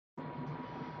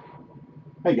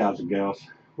Hey guys and gals,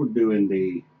 we're doing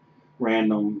the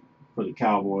random for the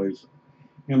Cowboys,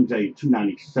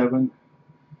 MJ297.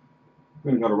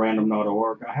 We're going to go to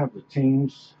random.org. I have the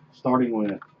teams starting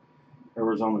with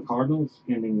Arizona Cardinals,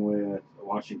 ending with the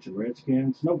Washington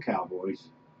Redskins. No Cowboys.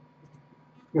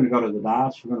 We're going to go to the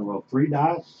dice. We're going to roll 3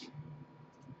 dice,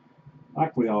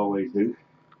 like we always do.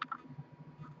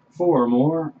 4 or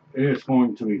more. It is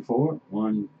going to be 4.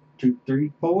 1, 2,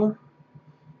 3, 4.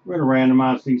 We're going to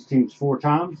randomize these teams 4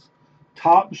 times.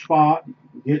 Top spot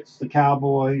gets the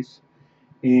Cowboys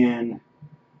in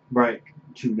break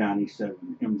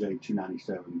 297,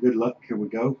 MJ297. Good luck. Here we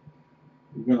go.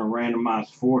 We're going to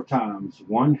randomize 4 times.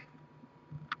 1,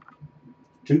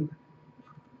 2,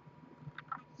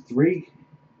 3.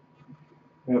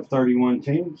 We have 31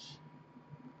 teams.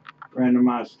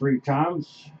 Randomize 3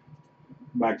 times.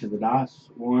 Back to the dice.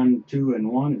 1, 2,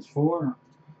 and 1 is 4.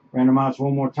 Randomize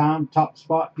 1 more time. Top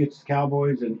spot gets the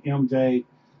Cowboys and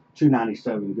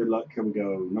MJ297. Good luck. Here we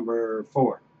go. Number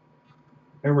 4.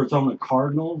 Arizona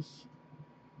Cardinals.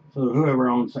 So whoever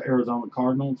owns the Arizona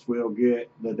Cardinals will get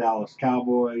the Dallas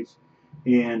Cowboys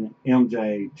in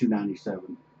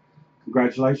MJ297.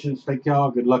 Congratulations. Thank y'all.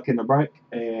 Good luck in the break,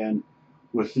 and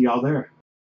we'll see y'all there.